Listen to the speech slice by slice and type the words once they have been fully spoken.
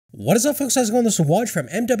What is up, folks? How's it going? This is Waj from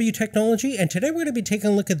MW Technology, and today we're going to be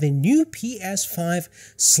taking a look at the new PS5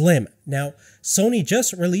 Slim. Now, Sony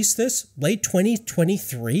just released this late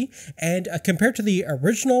 2023, and compared to the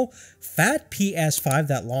original fat PS5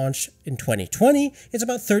 that launched in 2020, it's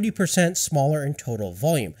about 30% smaller in total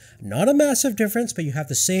volume. Not a massive difference, but you have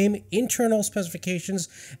the same internal specifications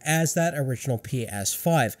as that original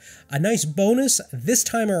PS5. A nice bonus this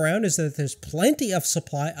time around is that there's plenty of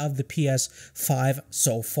supply of the PS5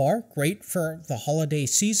 so far. Great for the holiday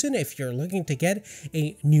season if you're looking to get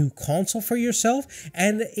a new console for yourself,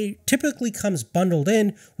 and it typically comes bundled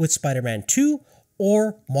in with Spider-Man 2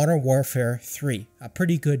 or Modern Warfare 3. A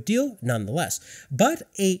pretty good deal nonetheless. But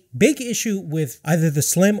a big issue with either the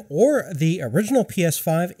Slim or the original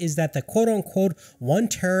PS5 is that the quote-unquote 1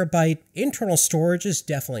 terabyte internal storage is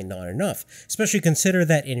definitely not enough. Especially consider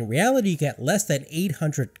that in reality you get less than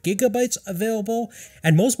 800 gigabytes available,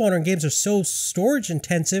 and most modern games are so storage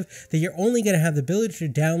intensive that you're only going to have the ability to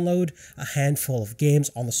download a handful of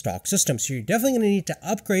games on the stock system. So you're definitely going to need to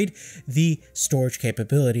upgrade the storage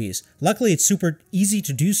capabilities. Luckily, it's super easy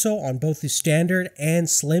to do so on both the standard and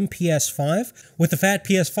Slim PS5. With the fat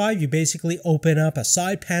PS5, you basically open up a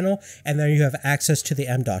side panel and then you have access to the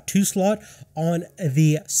M.2 slot. On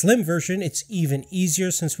the Slim version, it's even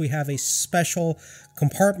easier since we have a special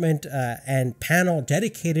compartment and panel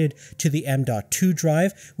dedicated to the M.2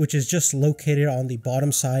 drive, which is just located on the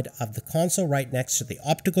bottom side of the console right next to the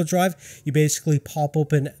optical drive. You basically pop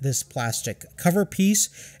open this plastic cover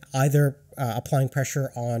piece, either applying pressure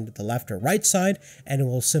on the left or right side, and it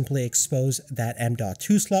will simply expose that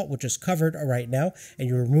M.2 slot, which is covered right now, and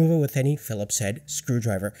you remove it with any Phillips head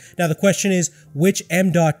screwdriver. Now the question is, which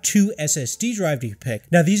M.2 SSD drive do you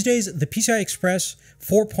pick? Now these days, the PCI Express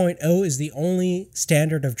 4.0 is the only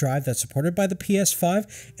standard of drive that's supported by the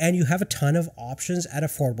PS5, and you have a ton of options at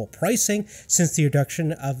affordable pricing since the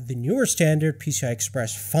introduction of the newer standard PCI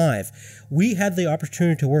Express 5. We had the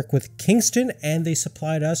opportunity to work with Kingston, and they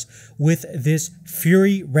supplied us with this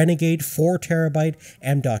Fury Renegade 4 terabyte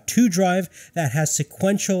M.2 drive that has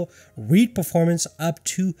sequential read performance up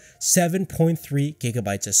to 7.3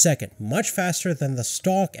 gigabytes a second, much faster than the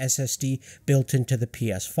stock SSD built into the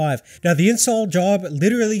PS5. Now the install job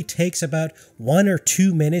literally takes about 1 or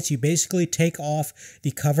 2 minutes. You basically take off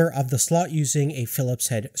the cover of the slot using a Phillips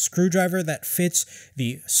head screwdriver that fits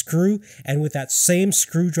the screw, and with that same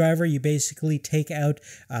screwdriver you basically take out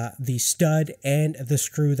the stud and the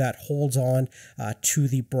screw that holds on to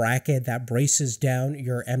the bracket that braces down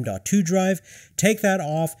your M.2 drive. Take that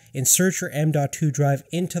off, insert your M.2 drive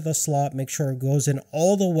into the slot, make sure it goes in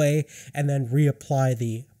all the way, and then reapply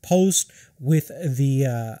the post with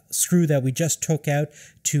the screw that we just took out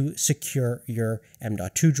to secure your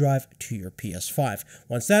M.2 drive to your PS5.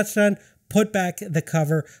 Once that's done, put back the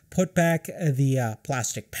cover, put back the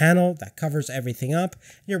plastic panel that covers everything up,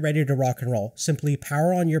 and you're ready to rock and roll. Simply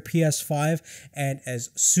power on your PS5, and as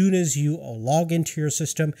soon as you log into your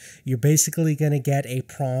system, you're basically going to get a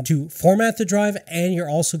prompt to format the drive, and you're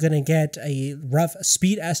also going to get a rough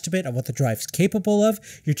speed estimate of what the drive's capable of.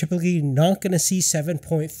 You're typically not going to see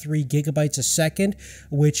 7.3 gigabytes a second,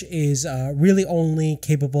 which is really only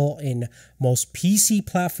capable in most PC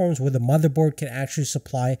platforms where the motherboard can actually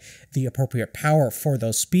supply the appropriate power for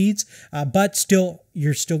those speeds, but still,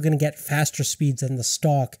 you're still going to get faster speeds than the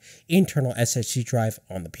stock internal SSD drive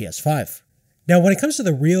on the PS5. Now, when it comes to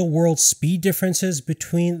the real-world speed differences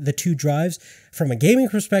between the two drives, from a gaming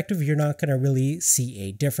perspective, you're not going to really see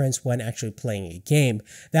a difference when actually playing a game.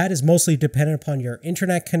 That is mostly dependent upon your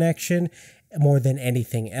internet connection more than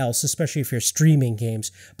anything else, especially if you're streaming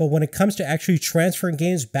games. But when it comes to actually transferring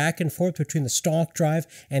games back and forth between the stock drive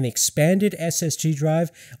and the expanded SSD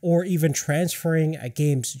drive, or even transferring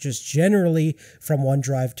games just generally from one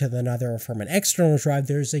drive to another or from an external drive,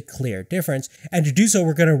 there's a clear difference. And to do so,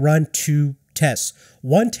 we're going to run two tests.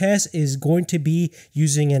 One test is going to be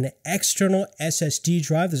using an external SSD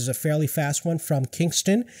drive. This is a fairly fast one from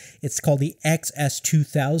Kingston. It's called the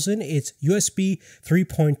XS2000. It's USB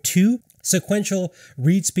 3.2. Sequential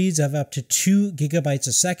read speeds of up to 2 gigabytes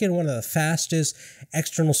a second, one of the fastest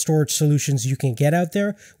external storage solutions you can get out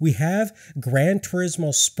there. We have Gran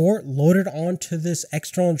Turismo Sport loaded onto this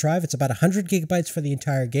external drive. It's about 100 gigabytes for the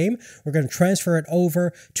entire game. We're going to transfer it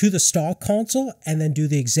over to the stock console and then do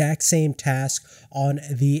the exact same task on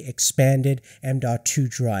the expanded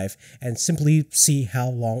M.2 drive and simply see how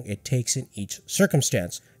long it takes in each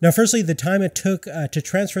circumstance. Now, firstly, the time it took to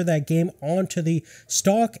transfer that game onto the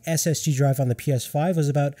stock SSD drive on the PS5 was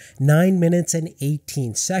about 9 minutes and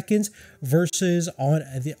 18 seconds versus on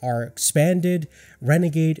our expanded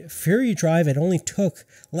Renegade Fury drive, it only took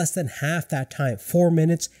less than half that time, 4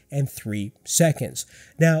 minutes and 3 seconds.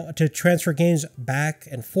 Now, to transfer games back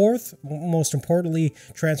and forth, most importantly,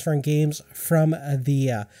 transferring games from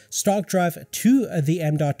the stock drive to the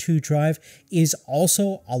M.2 drive is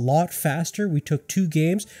also a lot faster. We took 2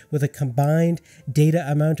 games with a combined data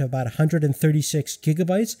amount of about 136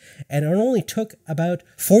 gigabytes, and it only took about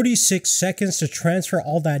 46 seconds to transfer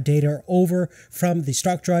all that data over from the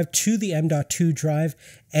stock drive to the M.2 drive.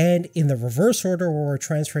 And in the reverse order, where we're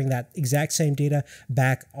transferring that exact same data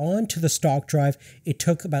back onto the stock drive, it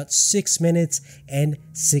took about 6 minutes and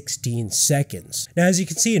 16 seconds. Now, as you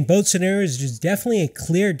can see in both scenarios, there's definitely a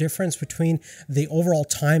clear difference between the overall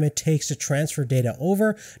time it takes to transfer data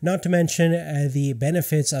over, not to mention the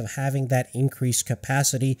benefits of having that increased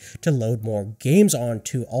capacity to load more games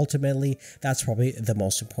onto. Ultimately, that's probably the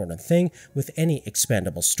most important thing with any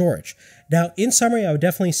expandable storage. Now, in summary, I would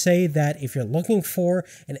definitely say that if you're looking for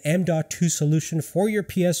an M.2 solution for your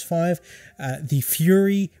PS5, the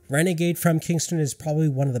Fury Renegade from Kingston is probably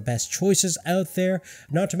one of the best choices out there.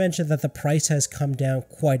 Not to mention that the price has come down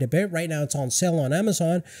quite a bit. Right now it's on sale on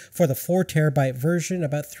Amazon for the 4 terabyte version,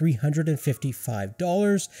 about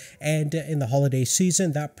 $355. And in the holiday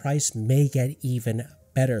season, that price may get even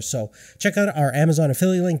better. So check out our Amazon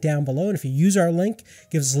affiliate link down below, and if you use our link, it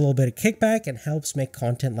gives us a little bit of kickback and helps make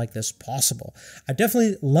content like this possible. I'd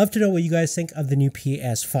definitely love to know what you guys think of the new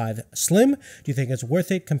PS5 Slim. Do you think it's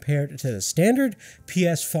worth it compared to the standard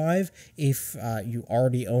PS5 if you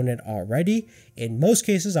already own it already? In most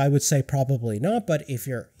cases, I would say probably not, but if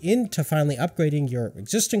you're into finally upgrading your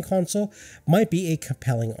existing console, might be a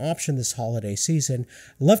compelling option this holiday season.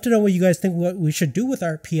 Love to know what you guys think what we should do with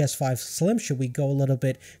our PS5 Slim. Should we go a little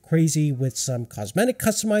bit crazy with some cosmetic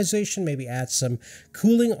customization, maybe add some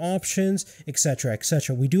cooling options, etc.,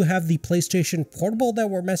 etc. We do have the PlayStation Portable that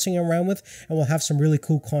we're messing around with, and we'll have some really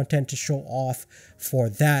cool content to show off for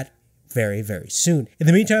that very, very soon. In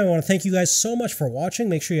the meantime, I want to thank you guys so much for watching.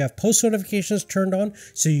 Make sure you have post notifications turned on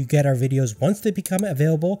so you get our videos once they become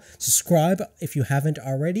available. Subscribe if you haven't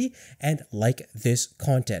already, and like this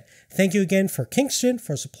content. Thank you again for Kingston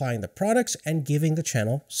for supplying the products and giving the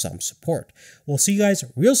channel some support. We'll see you guys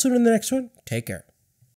real soon in the next one. Take care.